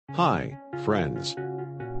Hi, friends.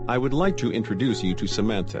 I would like to introduce you to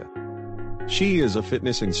Samantha. She is a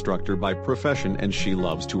fitness instructor by profession and she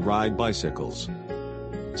loves to ride bicycles.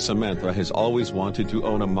 Samantha has always wanted to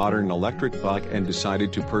own a modern electric bike and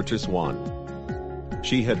decided to purchase one.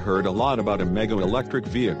 She had heard a lot about Amego electric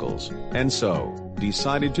vehicles, and so,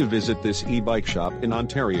 decided to visit this e-bike shop in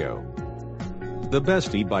Ontario. The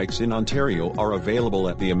best e-bikes in Ontario are available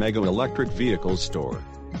at the Amego Electric Vehicles store.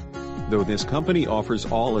 Though this company offers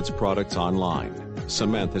all its products online,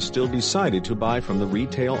 Samantha still decided to buy from the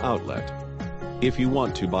retail outlet. If you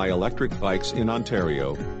want to buy electric bikes in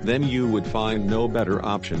Ontario, then you would find no better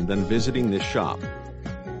option than visiting this shop.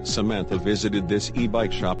 Samantha visited this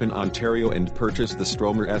e-bike shop in Ontario and purchased the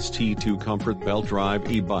Stromer ST2 Comfort Belt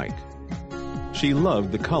Drive e-bike. She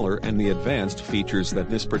loved the color and the advanced features that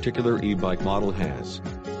this particular e-bike model has.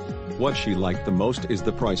 What she liked the most is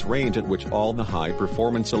the price range at which all the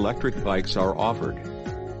high-performance electric bikes are offered.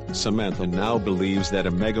 Samantha now believes that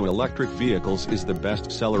Amego Electric Vehicles is the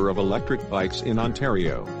best seller of electric bikes in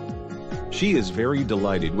Ontario. She is very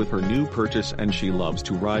delighted with her new purchase and she loves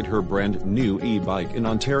to ride her brand new e-bike in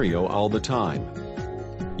Ontario all the time.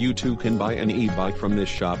 You too can buy an e-bike from this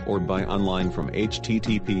shop or buy online from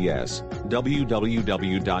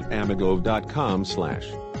https://www.amego.com/.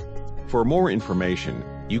 For more information,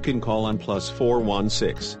 you can call on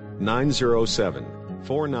 +416 907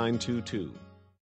 4922.